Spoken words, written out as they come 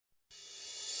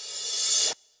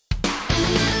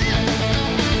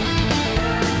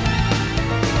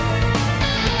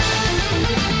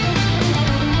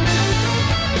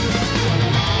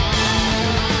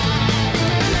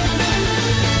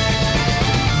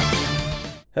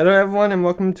Hello everyone and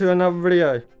welcome to another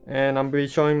video, and I'm going to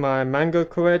be showing my manga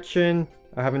collection.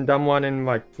 I haven't done one in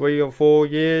like 3 or 4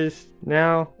 years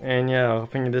now, and yeah, I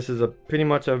think this is pretty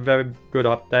much a very good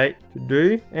update to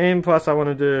do, and plus I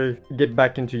wanted to get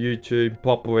back into YouTube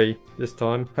properly this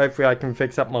time. Hopefully I can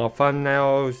fix up my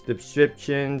thumbnails,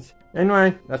 descriptions.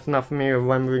 Anyway, that's enough for me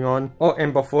rambling on. Oh,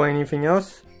 and before anything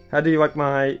else, how do you like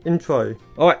my intro?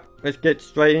 Alright, let's get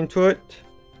straight into it.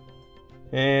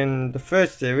 And the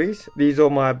first series, these are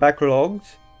my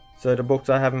backlogs, so the books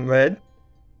I haven't read.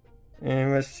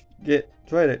 And let's get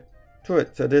straight to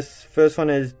it. So this first one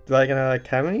is Dragon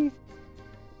Academy.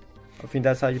 I think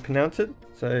that's how you pronounce it.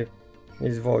 So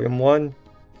here's volume 1,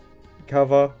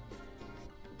 cover.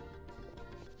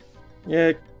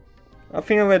 Yeah, I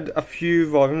think I read a few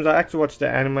volumes. I actually watched the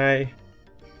anime.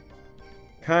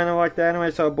 Kinda like the anime,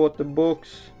 so I bought the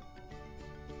books.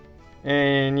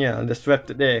 And yeah, I just left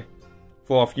it there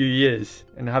for a few years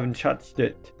and I haven't touched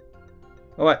it.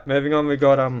 Alright, moving on, we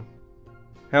got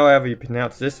however you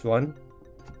pronounce this one.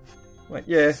 But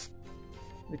yeah,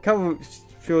 the cover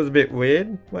feels a bit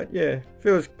weird, but yeah,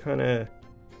 feels kinda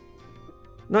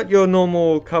not your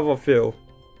normal cover feel.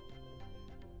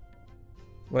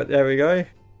 But there we go.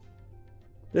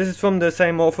 This is from the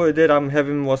same author who did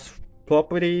Heaven Was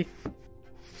Property.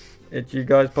 If you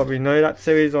guys probably know that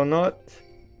series or not.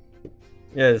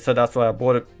 Yeah, so that's why I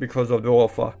bought it, because of the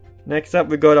author. Next up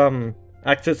we got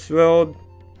Access World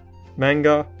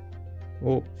manga.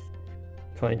 Oops,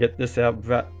 trying to get this out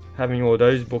without having all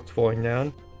those books falling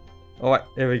down. Alright,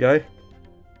 there we go.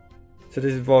 So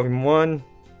this is volume 1.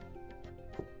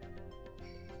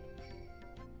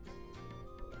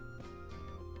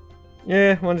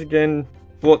 Yeah, once again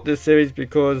bought this series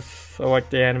because I like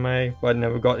the anime, but I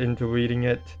never got into reading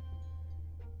it.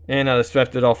 And I just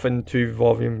left it off in 2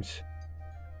 volumes.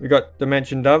 We got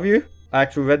Dimension W. I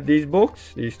actually read these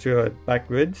books. These 2 are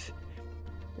backwards.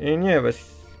 And yeah,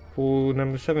 let's pull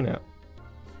number 7 out.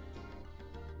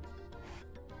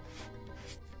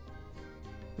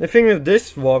 The thing with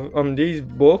this these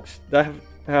books, they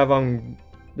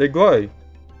they glow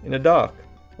in the dark.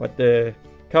 Like the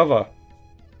cover,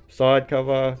 side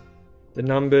cover, the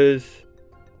numbers,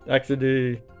 they actually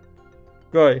do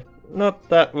glow. Not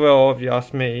that well if you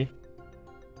ask me.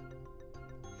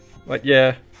 But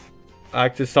yeah, I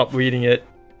actually stopped reading it,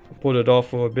 put it off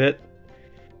for a bit.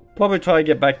 Probably try to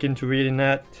get back into reading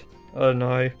that, I don't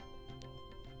know.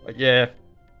 But yeah,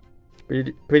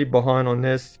 pretty behind on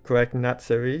this, correcting that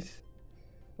series.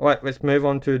 Alright, let's move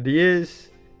on to the years.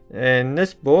 And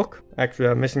this book, actually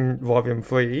I'm missing volume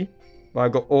 3, but I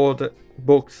got all the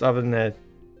books other than that,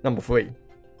 number 3.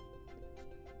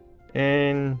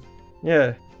 And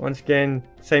yeah, once again,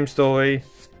 same story,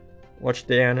 watched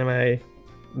the anime,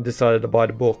 and decided to buy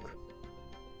the book.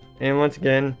 And once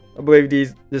again, I believe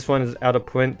this one is out of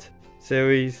print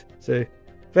series, so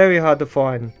very hard to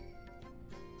find.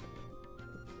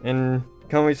 And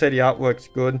can't really say the artwork's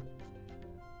good.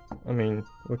 I mean,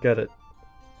 look at it.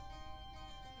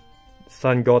 The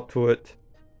sun got to it,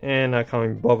 and I can't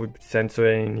even bother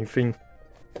censoring anything.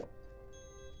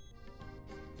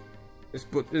 Let's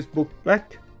put this book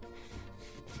back.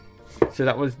 So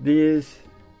that was theirs.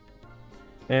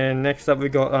 And next up we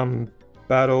got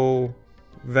Battle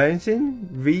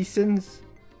Reasons?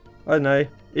 I don't know,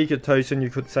 Ikitosen you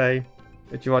could say.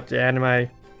 If you watch the anime,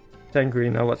 don't really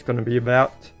know what's going to be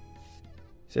about.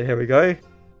 So here we go.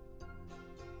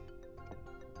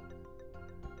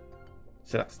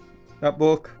 So that's that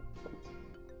book.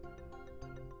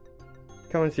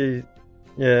 Come and see,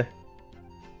 yeah.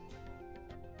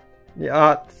 The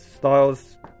art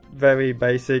style's very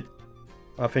basic.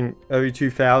 I think early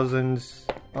 2000s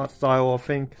art style, I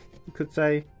think you could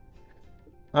say.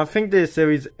 I think the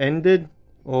series ended,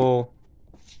 or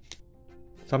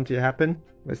something happened.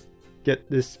 Let's get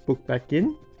this book back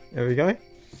in. There we go.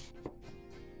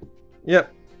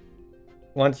 Yep.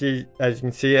 As you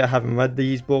can see, I haven't read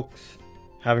these books,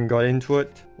 haven't got into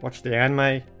it, watched the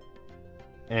anime,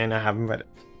 and I haven't read it.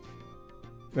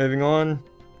 Moving on,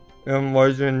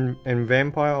 Rose and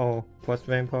Vampire, or Plus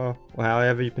Vampire, or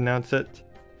however you pronounce it.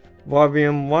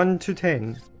 Volume 1 to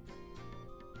 10.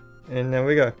 And there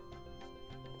we go.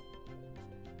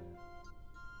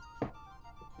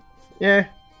 Yeah,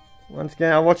 once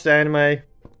again I watched the anime,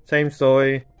 same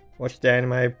story, watched the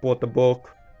anime, bought the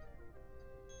book,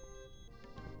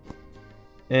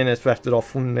 and it's left it off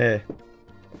from there.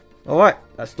 Alright,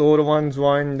 that's all the ones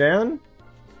lying down.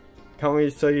 Can't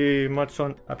really show you much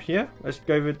on up here. Let's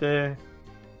go with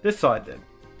this side then.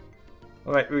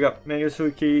 Alright, we got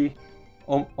Megasuki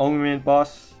Omniman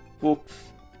Boss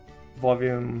books,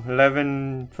 volume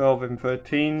 11, 12 and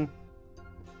 13.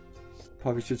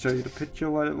 Probably should show you the picture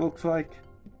what it looks like.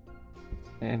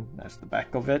 And that's the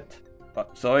back of it. Oh,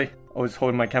 sorry, I was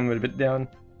holding my camera a bit down.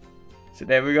 So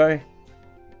there we go.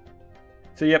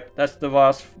 So yep, that's the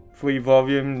last 3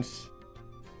 volumes.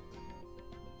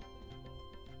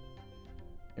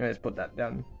 Let's put that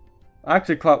down. I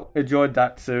actually quite enjoyed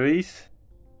that series.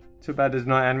 Too bad there's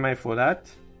no anime for that.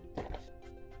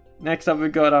 Next up we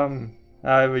got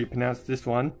however you pronounce this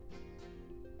one.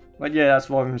 But yeah, that's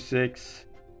volume 6.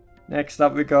 Next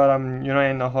up we got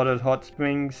in the Hot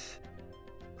Springs.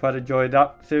 Quite enjoyed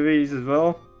that series as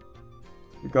well.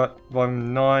 We got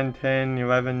volume 9, 10,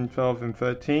 11, 12 and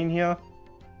 13 here.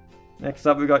 Next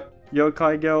up we got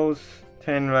Yokai Girls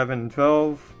 10, 11,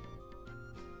 12.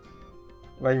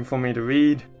 Waiting for me to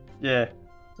read. Yeah,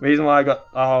 reason why I got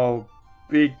a whole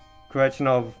big collection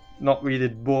of not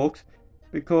readed books,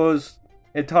 because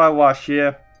entire last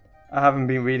year I haven't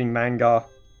been reading manga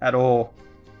at all.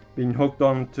 Been hooked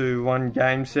on to one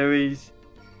game series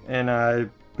and I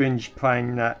binge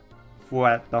playing that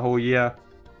throughout the whole year.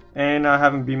 And I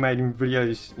haven't been making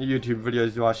videos, YouTube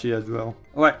videos last year as well.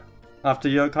 Alright, after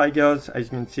Yokai Girls, as you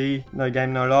can see, No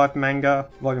Game No Life manga,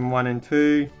 volume 1 and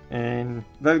 2, and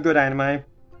very good anime.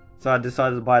 So I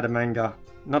decided to buy the manga,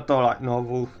 not the light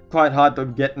novels. Quite hard to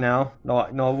get now, the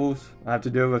light novels. I have to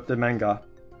deal with the manga.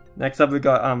 Next up we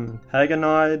got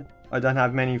Haganide, I Don't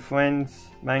Have Many Friends,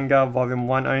 manga, volume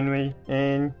 1 only.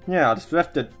 And yeah, I just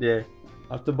left it there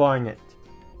after buying it.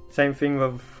 Same thing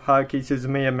with Haruki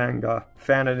Suzumiya manga.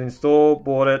 Found it in store,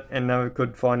 bought it, and never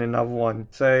could find another one.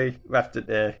 So left it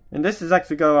there. And this is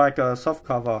actually got like a soft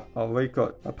cover,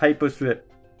 a paper strip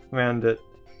around it.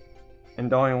 And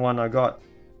the only one I got.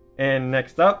 And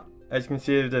next up, as you can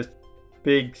see, this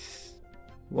big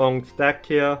long stack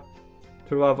here.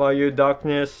 To Love You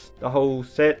Darkness, the whole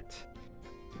set.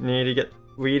 Need to get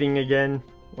reading again.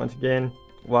 Once again,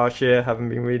 last year haven't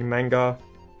been reading manga.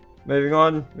 Moving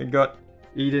on, we got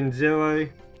Eden Zero.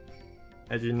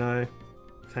 As you know,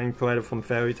 same creator from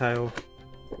Fairy Tail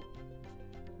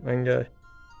manga.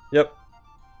 Yep.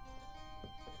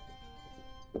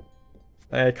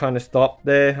 I kind of stopped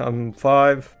there. I'm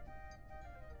 5.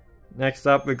 Next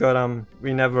up we got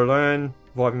We Never Learn,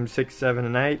 volume 6, 7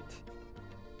 and 8.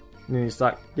 Need to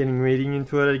start getting reading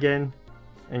into it again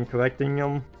and collecting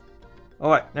them.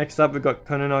 Alright, next up we got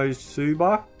Konono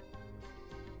Suba.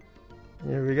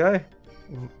 Here we go.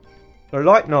 The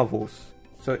light novels.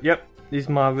 So yep, these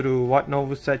are my little light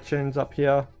novel sections up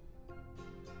here.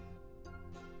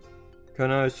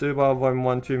 Konono Suba, volume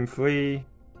 1, 2 and 3.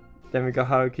 Then we got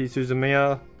Haruki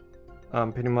Suzumiya.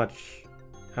 Pretty much,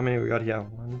 how many we got here?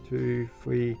 1, 2,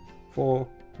 3, 4,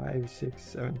 5, 6,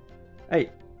 7, 8.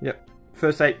 Yep,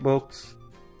 first 8 books.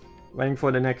 Waiting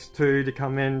for the next 2 to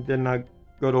come in. Then I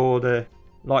got all the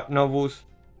light novels.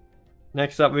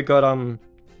 Next up we got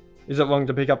Is It Wrong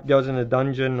to Pick Up Girls in a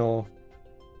Dungeon, or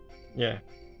yeah,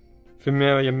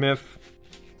 Familiar Myth.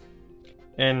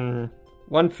 And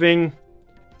one thing,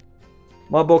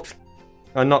 my books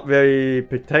are not very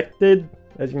protected,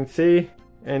 as you can see,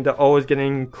 and they're always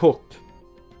getting cooked.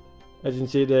 As you can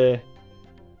see, the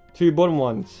 2 bottom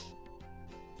ones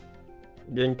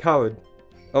getting covered.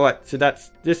 Alright, so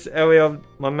that's this area of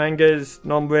my mangas,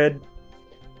 non-read.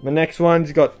 The next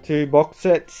one's got 2 box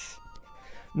sets.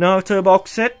 Naruto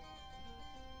box set,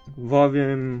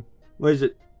 volume, what is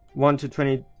it, 1 to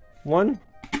 21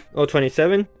 or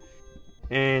 27.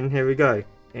 And here we go.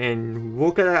 And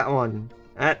look at that one.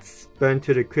 That's burned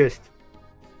to the crisp.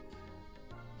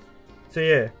 So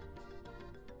yeah,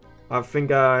 I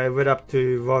think I read up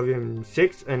to volume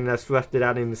 6 and I left it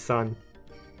out in the sun.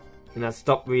 And I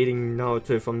stopped reading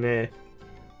Naruto from there.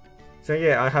 So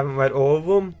yeah, I haven't read all of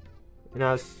them. And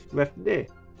I left it there.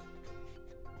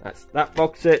 That's that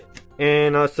box set.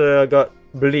 And also I got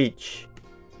Bleach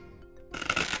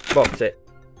box set.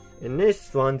 And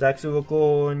this one's actually look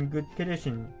all in good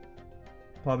condition.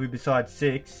 Probably besides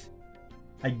 6.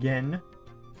 Again.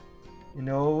 And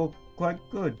they all look quite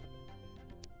good.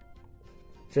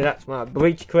 So that's my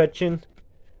Bleach collection.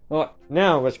 Alright,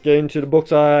 now let's get into the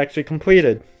books I actually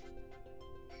completed.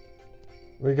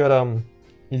 We got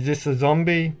Is This a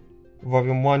Zombie?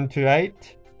 Volume 1 to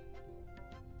 8.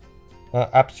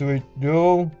 Absolute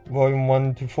Duel, volume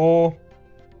 1 to 4.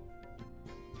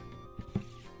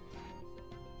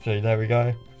 So there we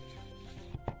go.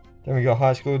 Then we got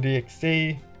High School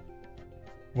DxD,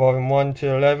 volume 1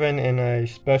 to 11 in a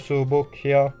special book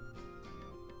here.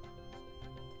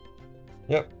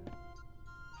 Yep.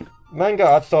 Manga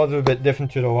art styles are a bit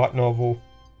different to the light novel.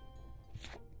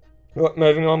 Right,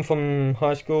 moving on from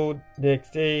High School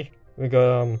DxD, we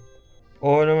got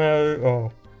Orino,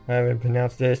 oh, I haven't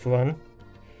pronounced this one.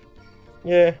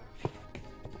 Yeah.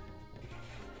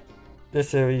 this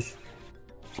series.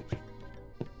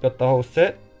 Got the whole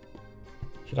set.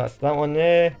 So that's that one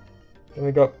there. Then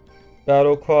we got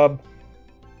Battle Club.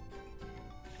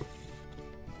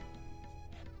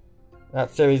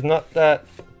 That series, not that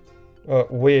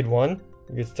weird one,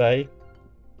 you could say.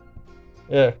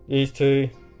 Yeah, these two.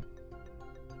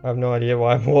 I have no idea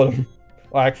why I bought them.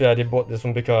 Well, actually, I did bought this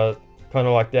one because I kind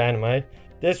of like the anime.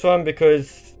 This one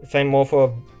because same author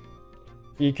of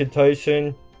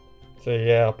Ikitosun. So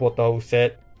yeah, I bought the whole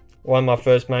set. One of my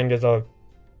first mangas I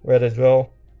read as well.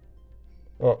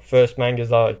 Or first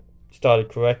mangas I started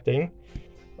collecting.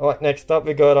 Alright, next up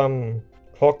we got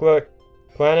Clockwork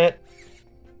Planet.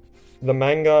 The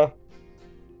manga.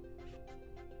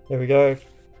 Here we go.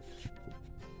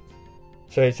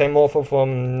 So same author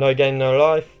from No Game No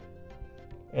Life.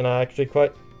 And I actually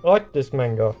quite like this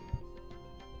manga.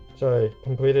 So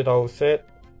completed the whole set.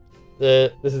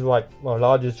 This is like my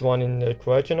largest one in the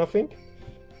collection, I think.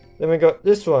 Then we got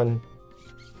this one.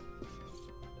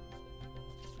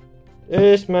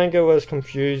 This manga was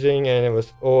confusing and it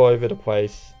was all over the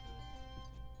place.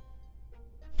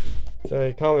 So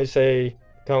you can't really say,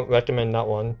 can't recommend that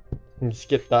one. You can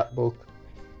skip that book.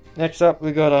 Next up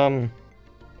we got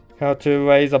How to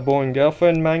Raise a Boring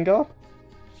Girlfriend manga.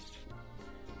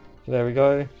 So there we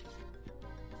go.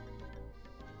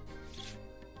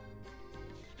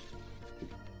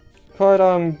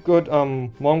 Quite good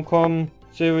rom-com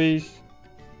series.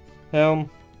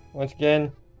 Helm, once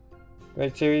again,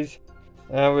 great series.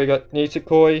 And we got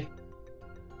Nisekoi.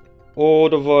 All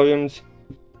the volumes.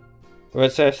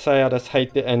 Let's just say I just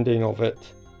hate the ending of it.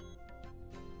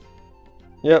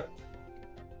 Yep.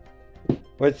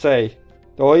 Let's say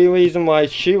the only reason why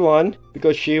she won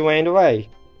because she ran away,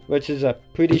 which is a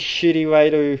pretty shitty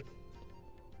way to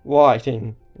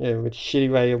writing. Yeah, with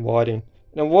shitty way of writing.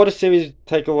 Now, water series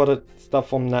take a lot of stuff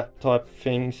from that type of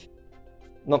things.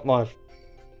 Not my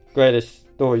greatest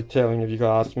storytelling, if you could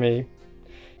ask me.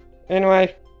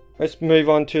 Anyway, let's move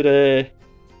on to the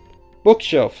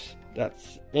bookshelves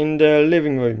that's in the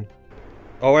living room.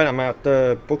 Alright, I'm at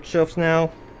the bookshelves now.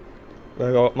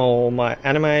 I got all my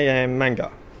anime and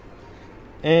manga.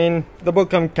 And the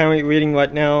book I'm currently reading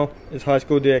right now is High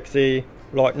School DxD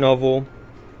Light Novel,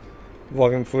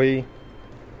 Volume 3.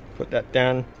 Put that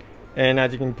down. And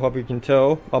as you can probably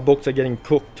tell, my books are getting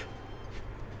cooked.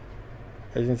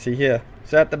 As you can see here.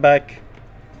 So at the back,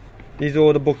 these are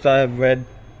all the books I have read.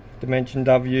 Dimension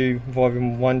W,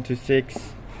 Volume 1 to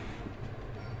 6.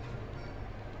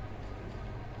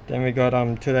 Then we got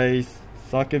today's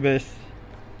Succubus.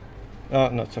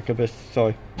 Not Succubus,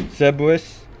 sorry.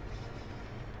 Cerberus,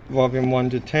 Volume 1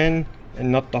 to 10,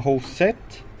 and not the whole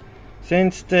set.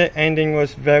 Since the ending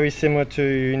was very similar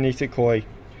to Nisekoi.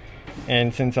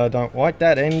 And since I don't like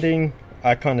that ending,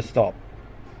 I kind of stopped.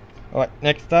 Alright,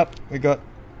 next up we got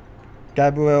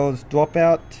Gabriel's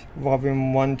Dropout,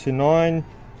 Volume 1 to 9.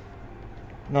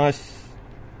 Nice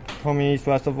comedy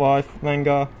slice of life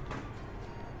manga.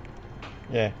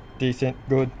 Yeah, decent,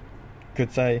 good,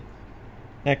 could say.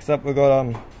 Next up we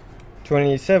got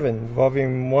 27,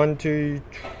 Volume 1 to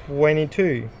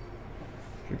 22.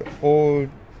 We got all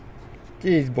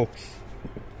these books.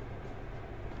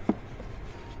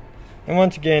 And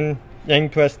once again, Young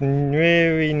Press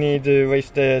really need to release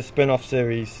their spin-off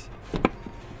series.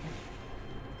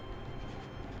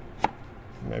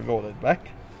 Move all those back.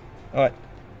 Alright,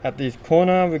 at this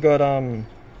corner we got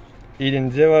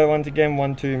Eden Zero once again,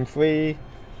 1, 2 and 3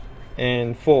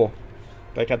 and 4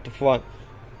 back at the front.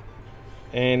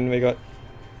 And we got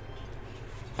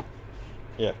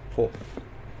 4.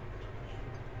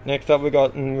 Next up we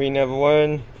got We Never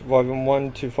Learn, Volume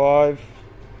 1 to 5.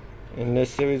 And this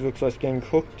series looks like it's getting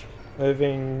cooked.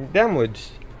 Moving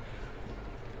downwards.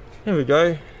 Here we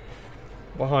go.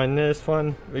 Behind this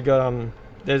one, we got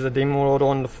There's a Demon Lord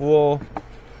on the Floor.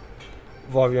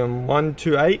 Volume 1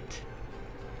 to 8.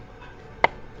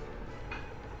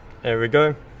 There we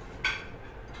go.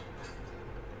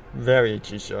 Very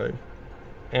itchy show.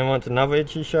 And what's another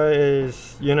itchy show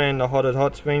is Yuna and the Hottest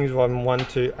Hot Springs, Volume 1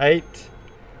 to 8.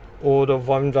 All the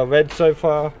volumes I've read so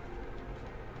far.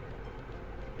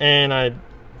 And and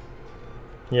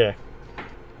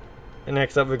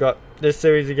next up we got this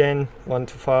series again, 1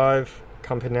 to 5,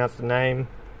 can't pronounce the name.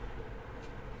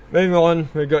 Moving on,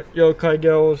 we got Yokai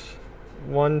Girls,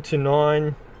 1 to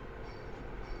 9.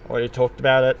 Already talked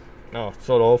about it,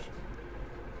 sort of.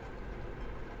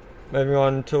 Moving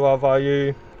on to Love Are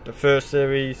You, the first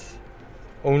series,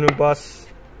 Omnibus.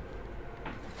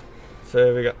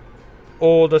 So we got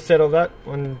all the set of that,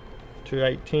 1 to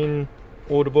 18,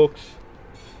 all the books.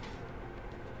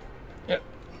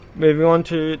 Moving on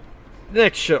to the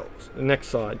next shelves, the next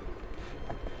side.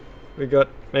 we got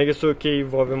Megasuki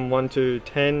Volume 1 to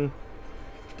 10.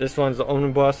 This one's the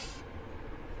omnibus,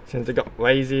 since they got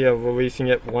lazy of releasing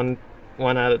it one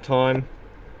at a time.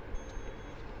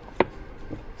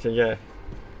 So yeah,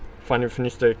 finally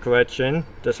finished the collection.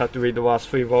 Just have to read the last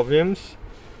 3 volumes.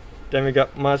 Then we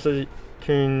got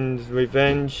Masakun's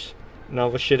Revenge,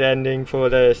 another shit ending for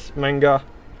this manga.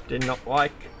 Did not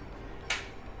like.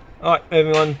 Alright,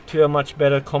 moving on to a much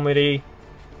better comedy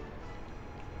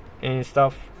and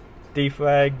stuff.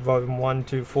 D-Flag Volume 1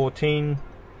 to 14,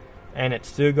 and it's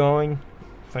still going,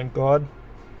 thank God.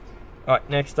 Alright,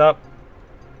 next up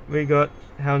we got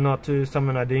How Not to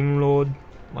Summon a Demon Lord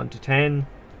 1 to 10.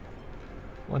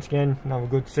 Once again, another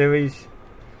good series.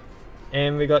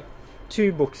 And we got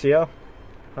 2 books here.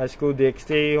 High School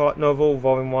DxD Light Novel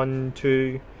Volume 1,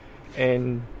 2,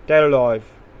 and Dead Alive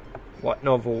Light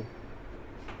Novel.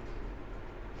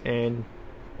 And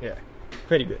yeah,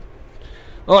 pretty good.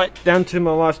 Alright, down to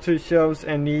my last 2 shelves,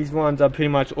 and these ones are pretty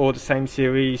much all the same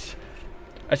series.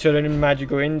 I showed it in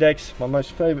Magical Index, my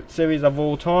most favourite series of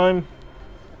all time.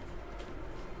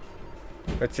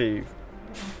 Let's see,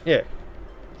 yeah,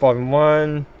 Volume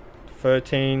 1,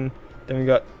 13, then we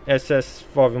got SS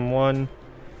Volume 1,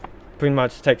 pretty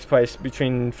much takes place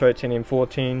between 13 and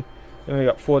 14, then we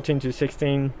got 14 to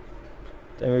 16,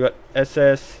 then we got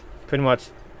SS, pretty much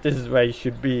this is where you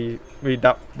should be read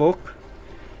that book.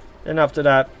 Then after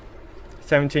that,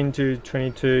 17 to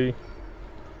 22,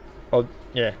 oh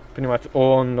yeah, pretty much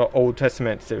all on the Old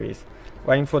Testament series.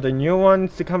 Waiting for the new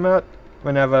ones to come out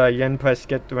whenever Yen Press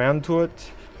get around to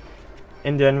it.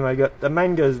 And then I got the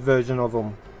manga's version of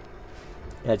them.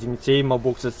 As you can see, my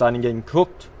books are starting getting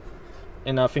cooked,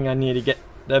 and I think I need to get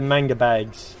the manga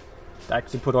bags to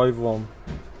actually put over them.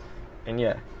 And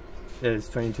yeah, there's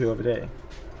 22 over there.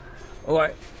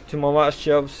 Alright, to my last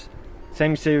shelves,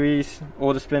 same series,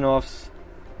 all the spin-offs.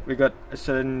 We got A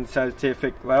Certain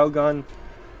Scientific Railgun,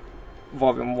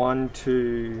 Volume 1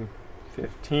 to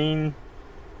 15.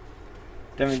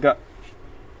 Then we got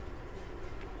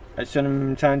A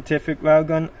Certain Scientific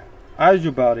Railgun,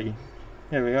 Body.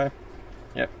 Here we go.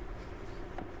 Yep.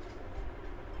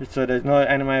 So there's no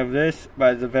anime of this,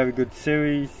 but it's a very good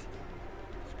series.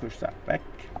 Let's push that back.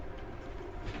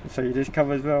 So you this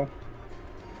cover as well.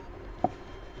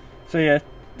 So yeah,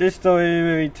 this story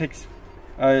really takes,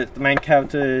 the main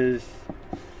character is,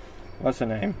 what's her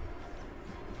name?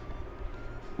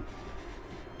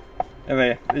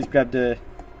 Anyway, let's grab the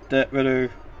little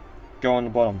girl on the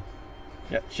bottom.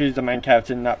 Yeah, she's the main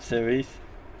character in that series.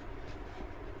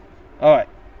 Alright,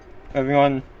 moving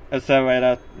on,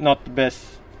 Accelerator, not the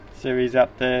best series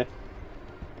out there,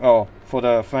 oh, for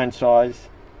the franchise,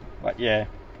 but yeah,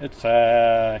 it's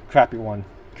a crappy one,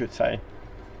 you could say.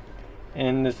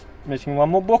 And there's missing one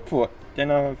more book for it,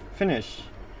 then I'll finish.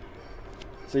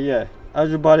 So yeah,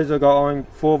 Everybody's got only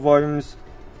 4 volumes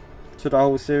to the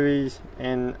whole series,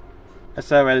 and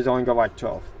Accelerator's only got like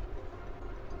 12.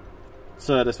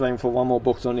 So just waiting for one more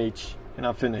book on each, and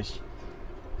I'll finish.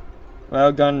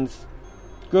 Railgun's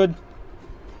good.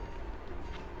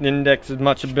 The Index is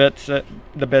much better,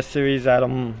 the best series out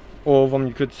of all of them,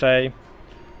 you could say.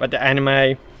 But the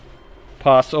anime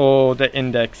past all the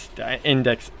Index. The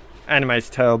Index anime is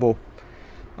terrible.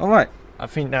 Alright, I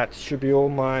think that should be all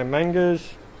my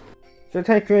mangas. So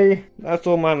technically, that's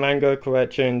all my manga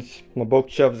collections. My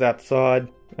bookshelves outside.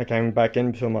 I came back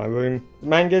into my room.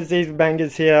 Mangas, these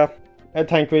mangas here, are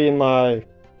technically in my,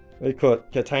 what do you call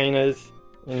it, containers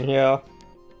in here.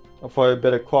 I'll throw a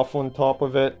bit of cloth on top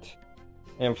of it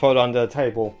and throw it under the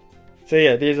table. So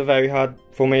yeah, these are very hard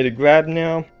for me to grab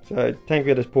now. So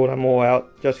technically I just pulled them all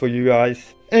out just for you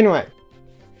guys. Anyway,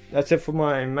 that's it for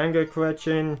my manga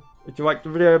collection. If you liked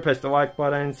the video, press the like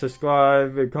button,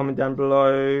 subscribe, comment down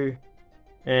below.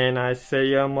 And I see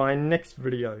you on my next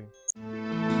video.